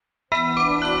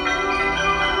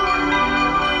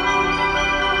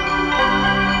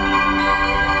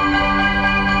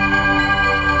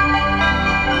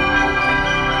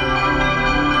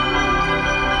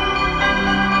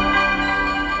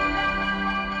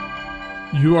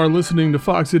You are listening to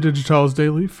Foxy Digitalis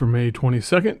Daily for May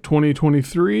 22nd,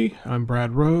 2023. I'm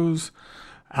Brad Rose.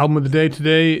 Album of the day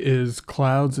today is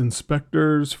Clouds and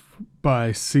Spectres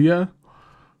by Seah.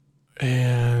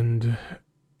 And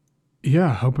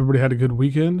yeah, hope everybody had a good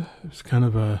weekend. It was kind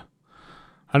of I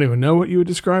don't even know what you would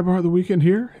describe our the weekend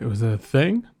here. It was a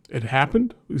thing. It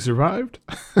happened. We survived.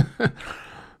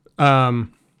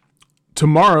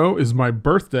 Tomorrow is my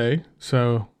birthday,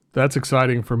 so that's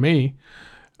exciting for me.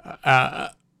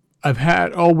 I've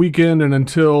had all weekend and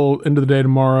until end of the day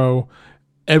tomorrow,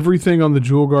 everything on the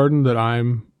Jewel Garden that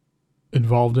I'm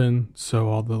involved in. So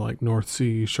all the like North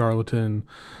Sea, Charlatan,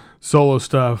 solo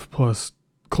stuff, plus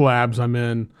collabs I'm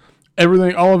in,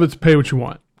 everything, all of it's pay what you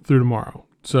want through tomorrow.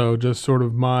 So just sort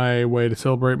of my way to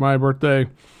celebrate my birthday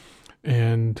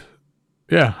and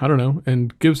yeah, I don't know,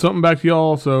 and give something back to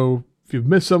y'all. So if you've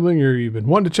missed something or you've been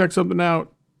wanting to check something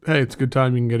out, hey, it's a good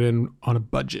time. You can get in on a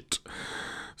budget.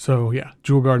 So yeah,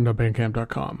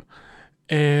 jewelgarden.bandcamp.com.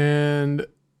 And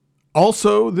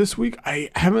also this week, I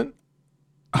haven't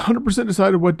 100%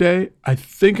 decided what day. I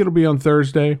think it'll be on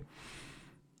Thursday.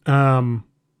 The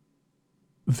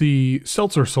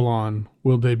Seltzer Salon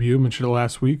will debut. Mentioned it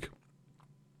last week.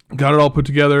 Got it all put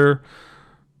together.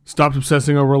 Stopped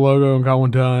obsessing over a logo and got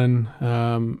one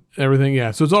done. Everything,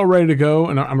 yeah. So it's all ready to go.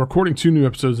 And I'm recording 2 new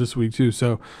episodes this week too.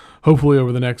 So hopefully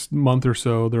over the next month or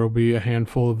so, there will be a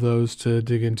handful of those to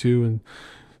dig into and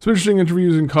some interesting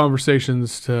interviews and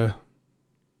conversations to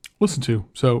listen to.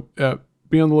 So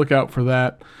be on the lookout for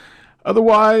that.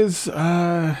 Otherwise,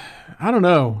 I don't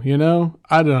know,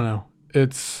 I don't know.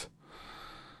 It's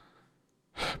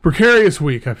precarious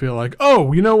week, I feel like.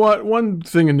 Oh, you know what? One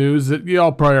thing of news that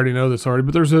y'all probably already know this already,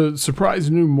 but there's a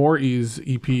surprise new Moreys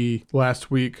EP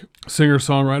last week. Singer,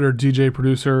 songwriter, DJ,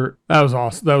 producer. That was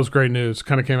awesome. That was great news.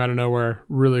 Kind of came out of nowhere.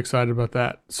 Really excited about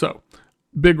that. So,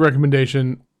 big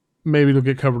recommendation. Maybe it'll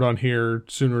get covered on here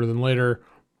sooner than later.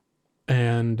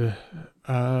 And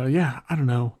yeah, I don't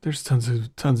know. There's tons of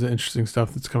interesting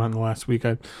stuff that's come out in the last week.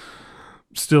 I'm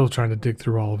still trying to dig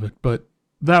through all of it, but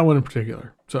that one in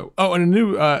particular. So, and a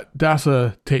new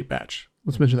DASA tape batch.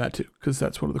 Let's mention that too, because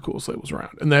that's one of the coolest labels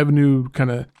around. And they have a new kind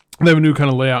of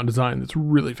layout and design that's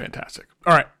really fantastic.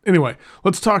 All right. Anyway,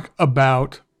 let's talk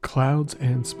about Clouds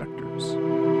and Spectres.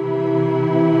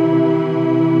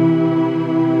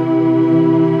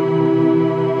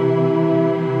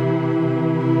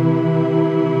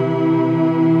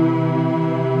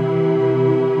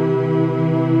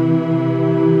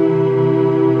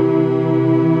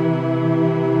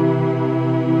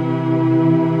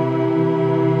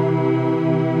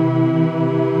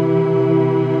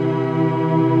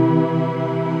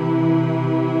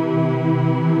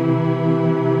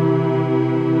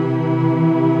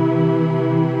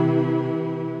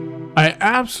 I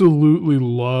absolutely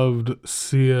loved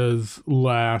Sia's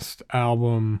last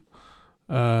album,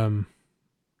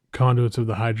 Conduits of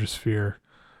the Hydrosphere.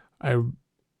 I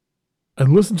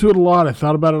listened to it a lot. I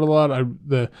thought about it a lot.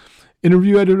 The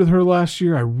interview I did with her last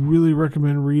year, I really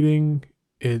recommend reading.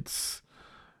 I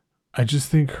just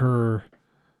think her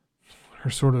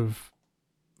sort of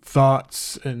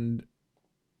thoughts and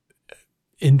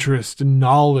interest and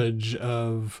knowledge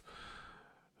of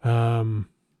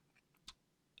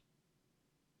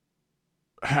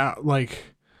how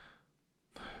like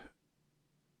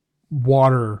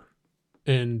water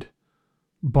and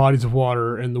bodies of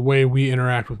water and the way we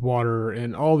interact with water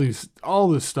and all this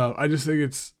stuff. I just think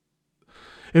it's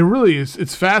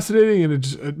fascinating, and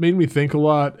it made me think a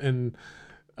lot. And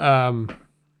yeah,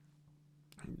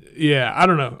 I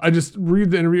don't know. I just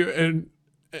read the interview,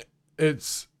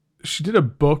 and she did a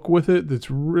book with it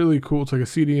that's really cool. It's like a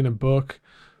CD and a book,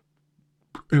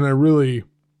 and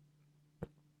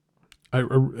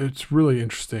it's really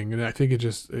interesting, and I think it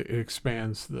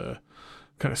expands the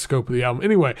kind of scope of the album.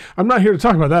 Anyway, I'm not here to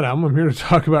talk about that album. I'm here to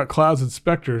talk about Clouds and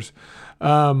Spectres.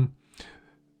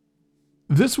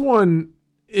 This one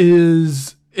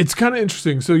it's kind of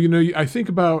interesting. So, I think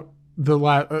about the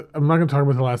last, I'm not going to talk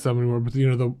about the last album anymore, but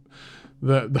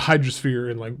the hydrosphere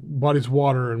and like bodies of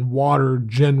water and water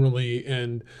generally.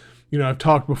 And, I've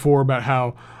talked before about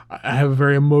how I have a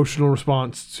very emotional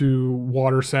response to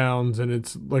water sounds, and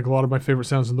it's like a lot of my favorite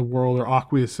sounds in the world are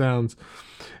aqueous sounds.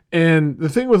 And the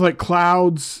thing with like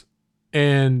Clouds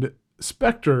and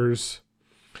Spectres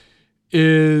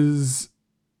is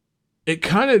it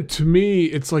kind of, to me,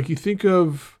 it's like you think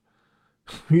of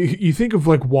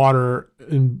like water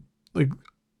and like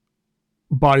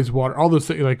bodies of water, all those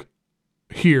things like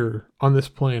here on this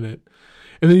planet.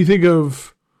 And then you think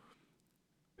of,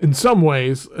 in some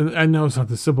ways, and I know it's not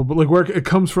this simple, but like where it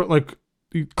comes from, like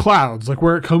clouds, like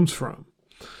where it comes from.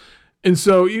 And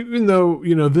so even though,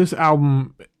 this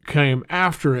album came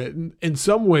after it, in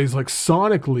some ways, like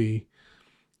sonically,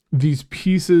 these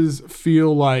pieces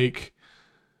feel like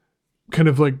kind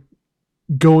of like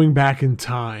going back in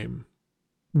time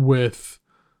with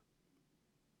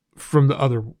from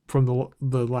the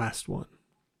last one.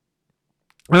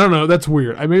 I don't know, that's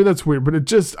weird. Maybe that's weird, but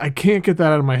I can't get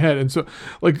that out of my head. And so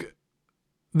like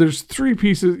there's 3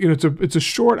 pieces, it's a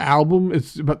short album.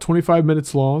 It's about 25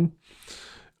 minutes long.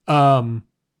 But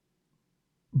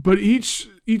each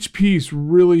piece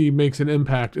really makes an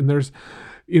impact, and there's,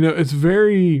 it's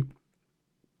very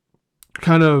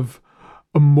kind of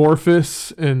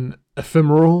amorphous and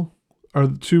ephemeral are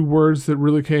the 2 words that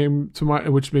really came to mind,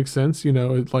 which makes sense.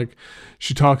 It's like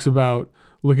she talks about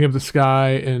looking up the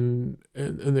sky and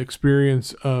the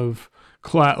experience of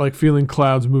like feeling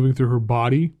clouds moving through her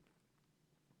body.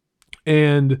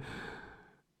 And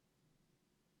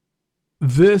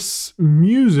this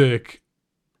music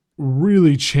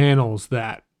really channels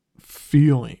that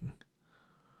feeling.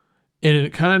 And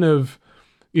it kind of,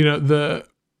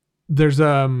 there's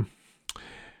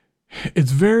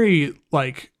it's very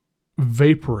like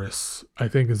vaporous, I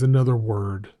think is another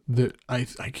word that I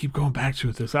keep going back to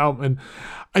with this album. And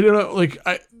I don't know, like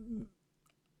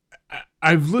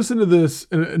I've listened to this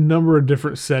in a number of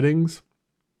different settings,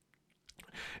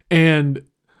 and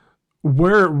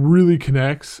where it really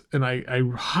connects, and I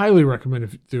highly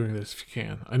recommend doing this if you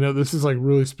can. I know this is like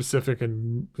really specific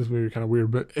and this may be kind of weird,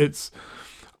 but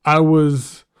I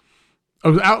was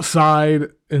outside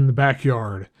in the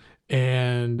backyard,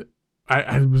 and I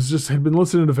had been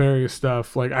listening to various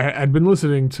stuff. Like I'd been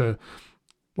listening to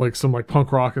like some like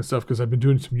punk rock and stuff because I'd been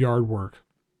doing some yard work.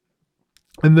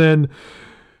 And then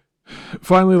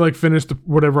finally like finished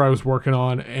whatever I was working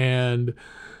on and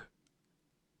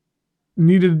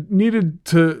needed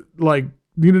to rest,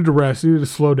 needed to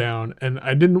slow down. And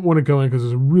I didn't want to go in because it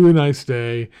was a really nice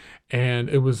day. And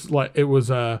it was like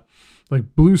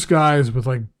blue skies with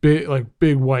like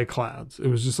big white clouds. It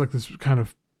was just like this kind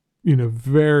of,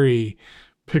 very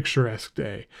picturesque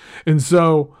day. And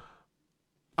so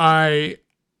I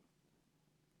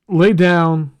laid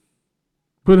down,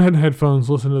 put in headphones,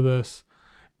 listened to this,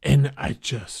 and I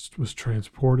just was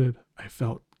transported. I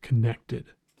felt connected.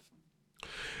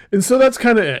 And so that's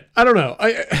kind of it. I don't know.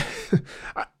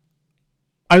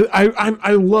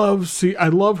 I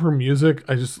love her music.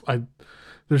 There's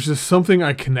just something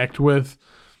I connect with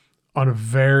on a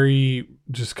very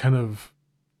just kind of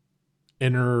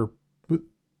inner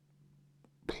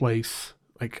place.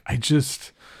 Like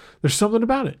there's something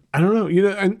about it. I don't know,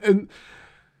 and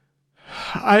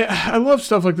I love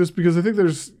stuff like this because I think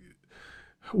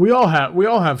we all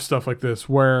have stuff like this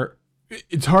where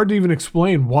it's hard to even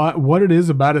explain what it is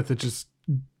about it that just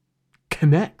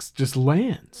connects, just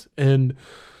lands. And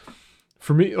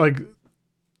for me, like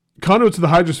Conduit to the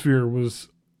Hydrosphere was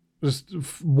just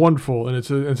wonderful, and it's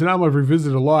an album I've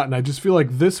revisited a lot, and I just feel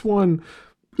like this one,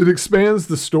 it expands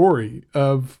the story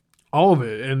of all of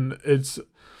it, and it's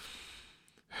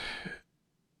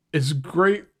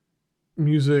great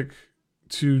music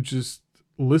to just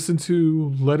listen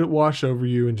to, let it wash over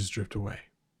you, and just drift away.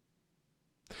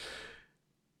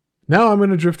 Now I'm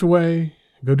going to drift away,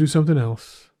 go do something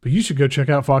else, but you should go check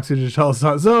out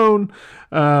FoxyDigitalis.zone.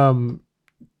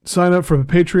 Sign up for the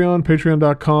Patreon,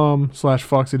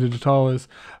 patreon.com/FoxyDigitalis.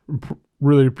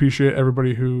 Really appreciate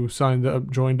everybody who signed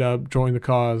up, joined the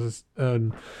cause,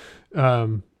 and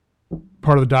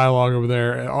part of the dialogue over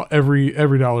there.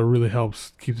 Every dollar really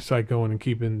helps keep the site going and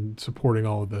keeping supporting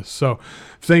all of this. So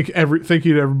thank you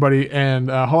to everybody, and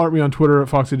holler at me on Twitter at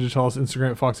Foxy Digitalis,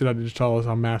 Instagram at Foxy.Digitalis,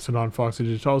 on Mastodon, Foxy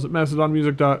Digitalis at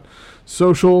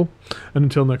MastodonMusic.social. And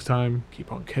until next time,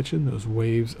 keep on catching those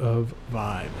waves of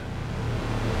vibe.